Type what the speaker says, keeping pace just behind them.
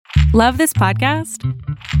Love this podcast?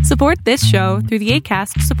 Support this show through the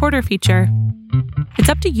Acast supporter feature. It's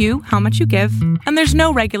up to you how much you give, and there's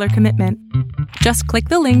no regular commitment. Just click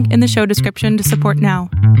the link in the show description to support now.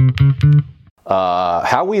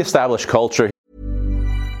 How we establish culture.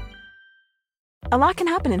 A lot can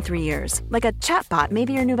happen in 3 years, like a chatbot may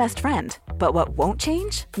be your new best friend. But what won't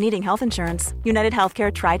change? Needing health insurance. United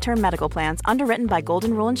Healthcare Tri-Term Medical Plans, underwritten by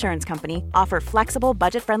Golden Rule Insurance Company, offer flexible,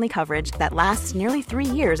 budget-friendly coverage that lasts nearly 3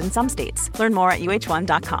 years in some states. Learn more at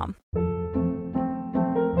uh1.com.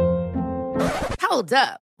 Hold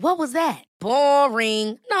up. What was that?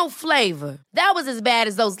 Boring. No flavor. That was as bad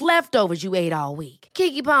as those leftovers you ate all week.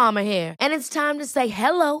 Keke Palmer here, and it's time to say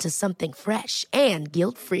hello to something fresh and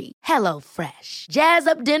guilt-free. HelloFresh. Jazz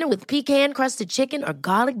up dinner with pecan-crusted chicken or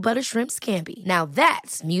garlic butter shrimp scampi. Now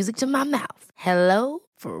that's music to my mouth.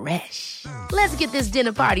 HelloFresh. Let's get this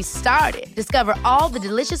dinner party started. Discover all the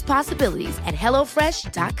delicious possibilities at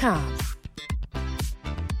HelloFresh.com.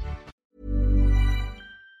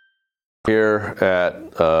 Here at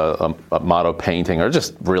a motto painting, or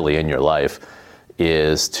just really in your life,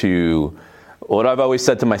 is to, what I've always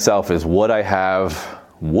said to myself is, would I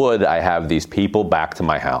have these people back to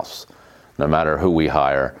my house, no matter who we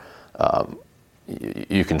hire?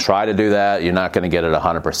 You can try to do that. You're not going to get it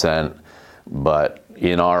 100%, but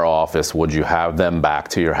in our office, would you have them back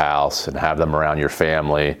to your house and have them around your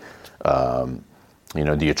family? Do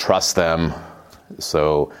you trust them?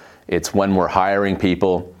 So it's when we're hiring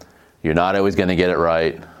people, you're not always going to get it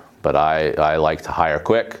right, but I like to hire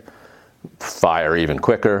quick, fire even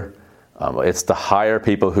quicker. It's to hire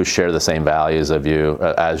people who share the same values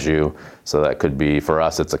as you. So that could be, for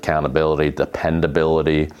us, it's accountability,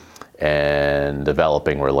 dependability, and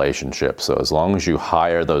developing relationships. So as long as you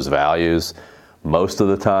hire those values, most of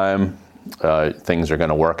the time, things are going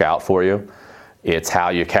to work out for you. It's how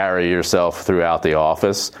you carry yourself throughout the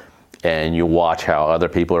office, and you watch how other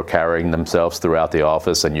people are carrying themselves throughout the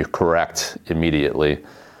office, and you correct immediately.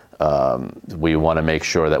 We want to make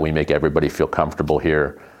sure that we make everybody feel comfortable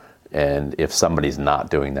here, and if somebody's not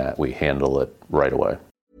doing that, we handle it right away.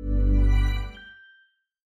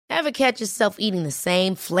 Ever catch yourself eating the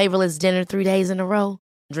same flavorless dinner 3 days in a row?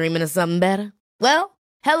 Dreaming of something better? Well,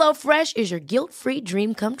 HelloFresh is your guilt-free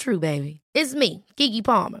dream come true, baby. It's me, Keke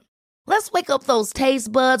Palmer. Let's wake up those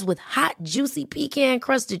taste buds with hot, juicy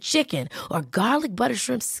pecan-crusted chicken or garlic butter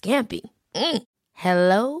shrimp scampi.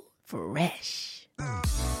 HelloFresh.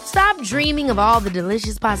 Stop dreaming of all the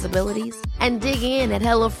delicious possibilities and dig in at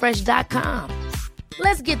HelloFresh.com.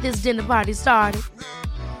 Let's get this dinner party started.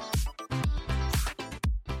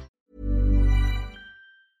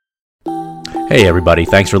 Hey everybody,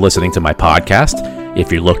 thanks for listening to my podcast. If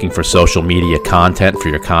you're looking for social media content for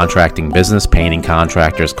your contracting business, painting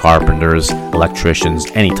contractors, carpenters, electricians,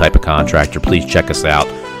 any type of contractor, please check us out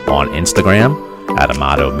on Instagram at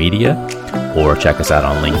Amato Media, or check us out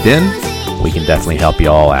on LinkedIn. We can definitely help you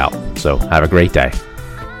all out. So have a great day.